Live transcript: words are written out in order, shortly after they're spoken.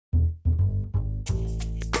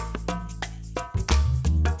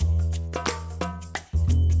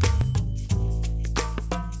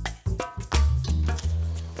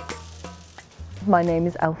My name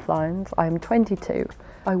is Elf Lyons. I'm 22.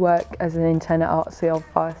 I work as an intern at Artsy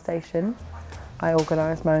Fire Station. I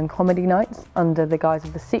organise my own comedy nights under the guise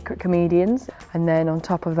of the Secret Comedians, and then on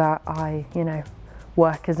top of that I,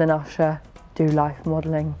 work as an usher, do life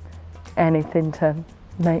modelling, anything to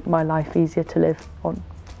make my life easier to live on.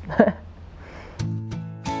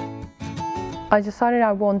 I decided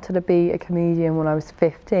I wanted to be a comedian when I was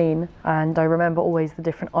 15, and I remember always the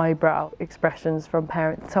different eyebrow expressions from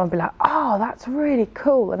parents. Some would be like, oh, that's really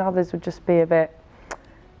cool, and others would just be a bit,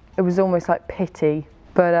 it was almost like pity.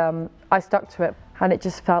 But I stuck to it, and it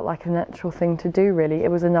just felt like a natural thing to do, really.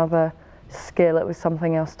 It was another skill, it was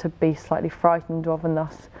something else to be slightly frightened of, and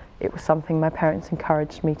thus it was something my parents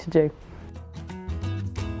encouraged me to do.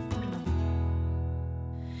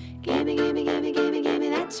 Gimme, gimme, gimme, gimme, gimme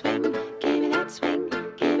that swing. Gimme that swing.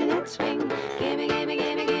 Gimme that swing. Gimme, gimme,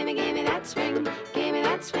 gimme, gimme, gimme that swing. Gimme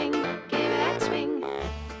that swing. Gimme that swing.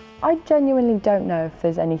 I genuinely don't know if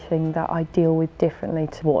there's anything that I deal with differently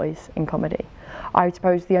to boys in comedy. I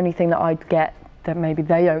suppose the only thing that I'd get that maybe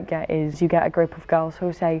they don't get is you get a group of girls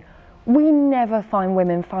who say, we never find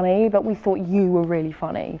women funny, but we thought you were really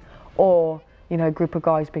funny. Or, a group of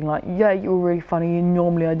guys being like, yeah, you were really funny, and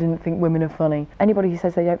normally I didn't think women are funny. Anybody who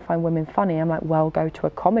says they don't find women funny, I'm like, well, go to a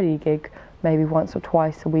comedy gig maybe once or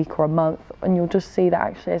twice a week or a month, and you'll just see that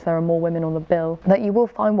actually as there are more women on the bill, that you will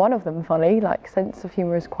find one of them funny. Like, sense of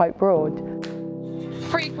humour is quite broad.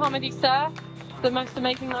 Free comedy, sir. The most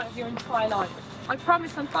amazing night of your entire life. I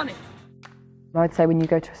promise I'm funny. I'd say when you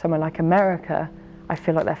go to somewhere like America, I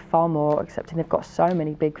feel like they're far more accepting. They've got so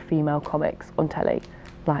many big female comics on telly,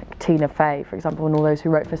 like Tina Fey, for example, and all those who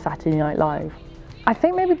wrote for Saturday Night Live. I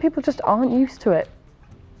think maybe people just aren't used to it.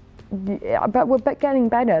 But we're getting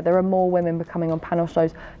better. There are more women becoming on panel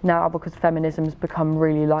shows now because feminism's become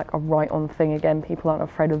really like a right-on thing again. People aren't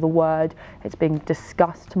afraid of the word. It's being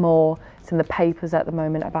discussed more. It's in the papers at the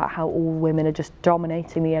moment about how all women are just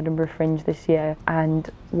dominating the Edinburgh Fringe this year. And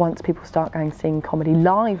once people start going seeing comedy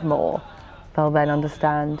live more, they'll then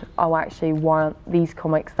understand, oh, actually, why aren't these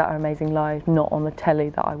comics that are amazing live not on the telly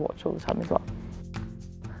that I watch all the time as well?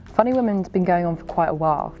 Funny Women's been going on for quite a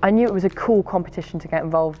while. I knew it was a cool competition to get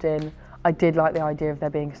involved in. I did like the idea of there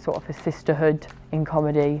being sort of a sisterhood in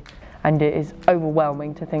comedy, and it is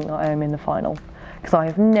overwhelming to think that I am in the final, because I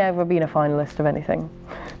have never been a finalist of anything,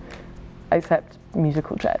 except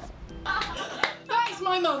musical chairs. That is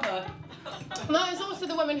my mother. And that is also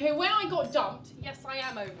the woman who, when I got dumped, yes, I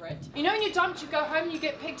am over it. You know when you're dumped, you go home and you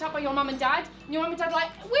get picked up by your mum and dad, and your mum and dad are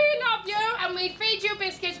like, we love you, and we feed you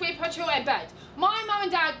biscuits, we put you in bed. My mum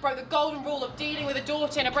and dad broke the golden rule of dealing with a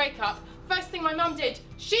daughter in a breakup. First thing my mum did,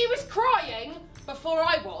 she was crying before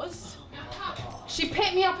I was. She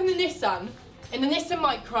picked me up in the Nissan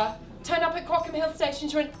Micra, turned up at Crockham Hill Station,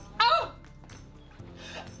 she went, oh,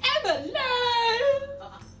 Emily!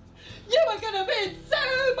 You are gonna be in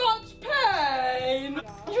so much pain!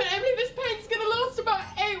 You went, Emily, this pain's gonna last about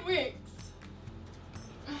 8 weeks.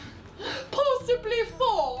 Possibly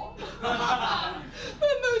 4.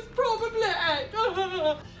 But most probably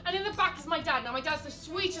 8. And in the back is my dad. Now my dad's the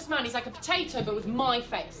sweetest man. He's like a potato but with my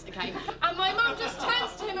face, okay? And my mum just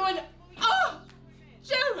turns to him and went, oh,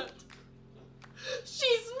 Jared,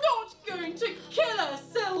 she's not going to kill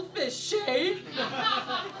herself, is she?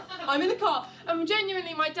 I'm in the car, and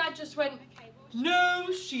genuinely my dad just went, no,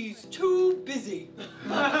 she's too busy.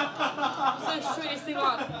 So sweetest thing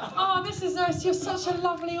like, oh, this is nice, you're such a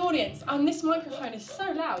lovely audience, and this microphone is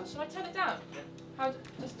so loud. Should I turn it down? How,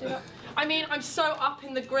 just do that? I mean, I'm so up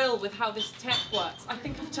in the grill with how this tech works. I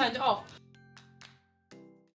think I've turned it off.